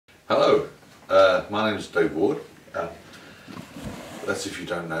Hello, my name is Dave Ward. That's if you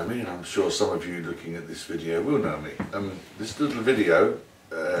don't know me, and I'm sure some of you looking at this video will know me. This little video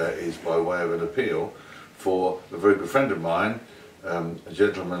is by way of an appeal for a very good friend of mine, a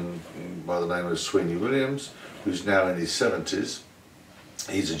gentleman by the name of Sweeney Williams, who's now in his 70s.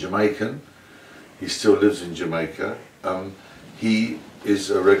 He's a Jamaican. He still lives in Jamaica. He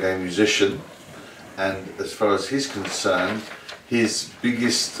is a reggae musician, and as far as he's concerned, his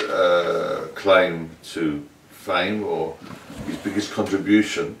biggest claim to fame, or his biggest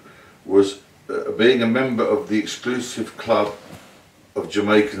contribution, was being a member of the exclusive club of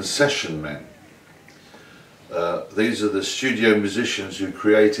Jamaican session men. These are the studio musicians who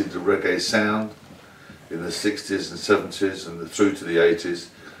created the reggae sound in the 60s and 70s and through to the 80s,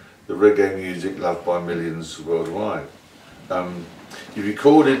 the reggae music loved by millions worldwide. He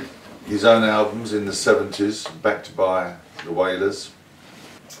recorded his own albums in the 70s, backed by the Wailers,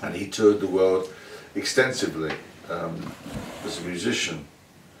 and he toured the world extensively as a musician.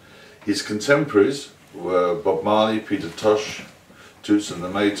 His contemporaries were Bob Marley, Peter Tosh, Toots and the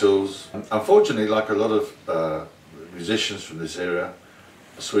Maytals. Unfortunately, like a lot of musicians from this era,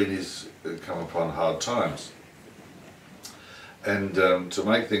 Sweeney's come upon hard times. And to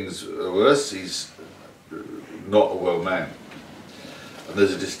make things worse, he's not a well man. And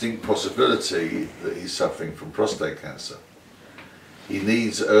there's a distinct possibility that he's suffering from prostate cancer. He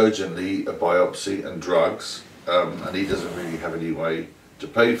needs urgently a biopsy and drugs, and he doesn't really have any way to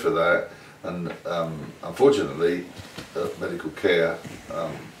pay for that. And unfortunately, medical care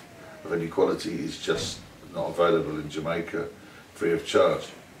of any quality is just not available in Jamaica free of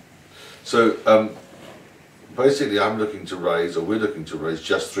charge. So basically I'm looking to raise, or we're looking to raise,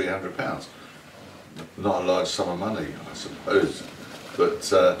 just £300. Not a large sum of money, I suppose,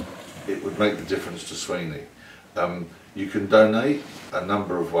 but it would make the difference to Sweeney. You can donate a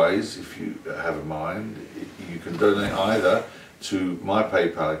number of ways if you have a mind. You can donate either to my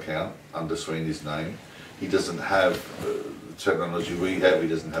PayPal account under Sweeney's name. He doesn't have the technology we have, he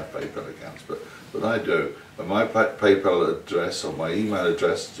doesn't have PayPal accounts, but I do. And my PayPal address, or my email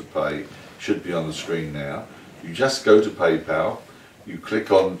address to pay, should be on the screen now. You just go to PayPal, you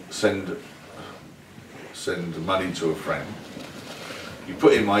click on send money to a friend. You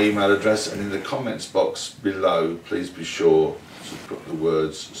put in my email address, and in the comments box below, please be sure to put the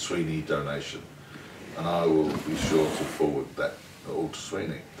words Sweeney donation, and I will be sure to forward that all to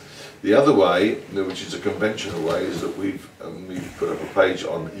Sweeney. The other way, which is a conventional way, is that we've put up a page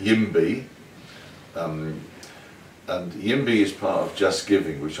on Yimby, and Yimby is part of Just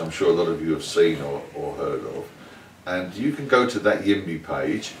Giving, which I'm sure a lot of you have seen or heard of, and you can go to that Yimby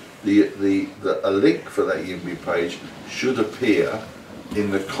page. A link for that Yimby page should appear in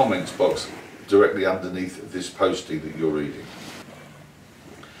the comments box directly underneath this posting that you're reading.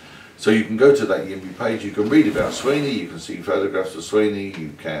 So you can go to that Yimby page, you can read about Sweeney, you can see photographs of Sweeney,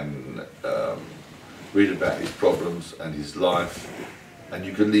 you can read about his problems and his life, and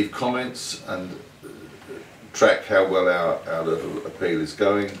you can leave comments and track how well our little appeal is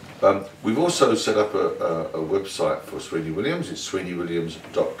going. We've also set up a website for Sweeney Williams. It's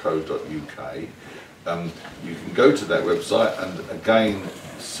sweeneywilliams.co.uk. You can go to that website and again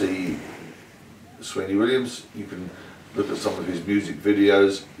see Sweeney Williams. You can look at some of his music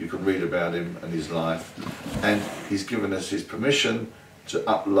videos, you can read about him and his life, and he's given us his permission to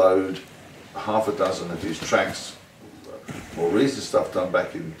upload half a dozen of his tracks, more recent stuff done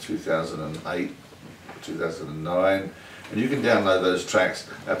back in 2008, 2009, and you can download those tracks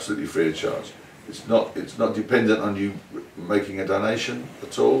absolutely free of charge. It's not dependent on you making a donation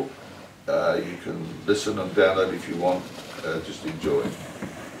at all. You can listen and download if you want, just enjoy.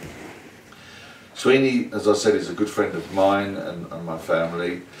 Sweeney, as I said, is a good friend of mine and my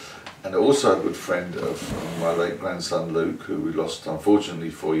family, and also a good friend of my late grandson Luke, who we lost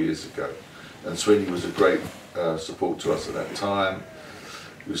unfortunately 4 years ago. And Sweeney was a great support to us at that time.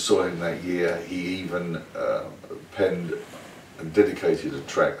 We saw him that year. He even penned and dedicated a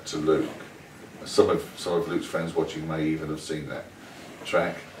track to Luke. Some of Luke's friends watching may even have seen that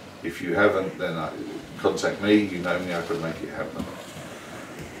track. If you haven't, then contact me. You know me, I could make it happen.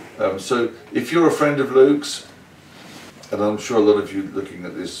 So if you're a friend of Luke's, and I'm sure a lot of you looking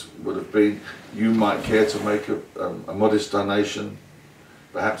at this would have been, you might care to make a modest donation,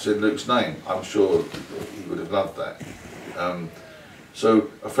 perhaps in Luke's name. I'm sure he would have loved that. So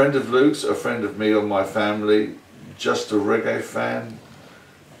a friend of Luke's, a friend of me or my family, just a reggae fan,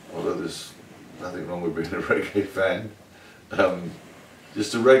 although there's nothing wrong with being a reggae fan,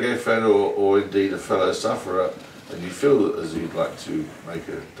 just a reggae fan, or indeed a fellow sufferer, and you feel as you'd like to make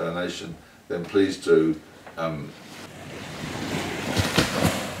a donation, then please do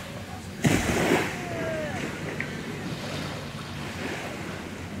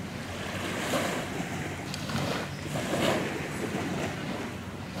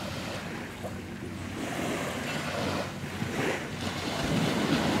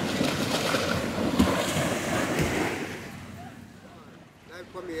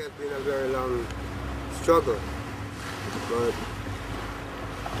struggle. But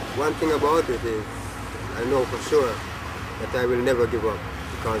one thing about it is, I know for sure that I will never give up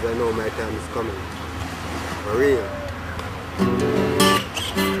because I know my time is coming. For real.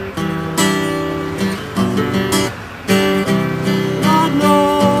 God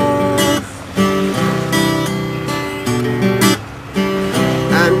knows,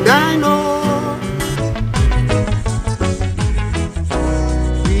 and I know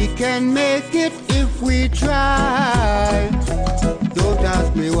we can make it if we try. Don't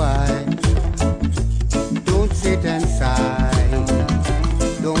ask me why. Don't sit and sigh.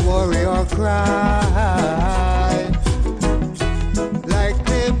 Don't worry or cry. Like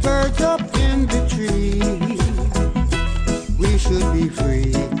the birds up in the tree, we should be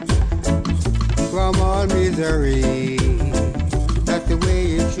free from all misery. That's the way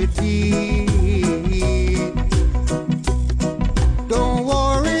it should be. Don't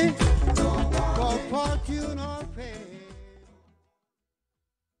worry about fortune or fame.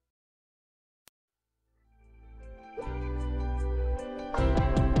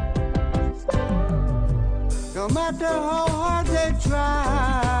 No matter how hard they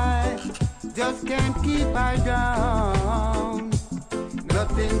try, just can't keep I down.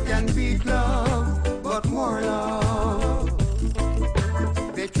 Nothing can beat love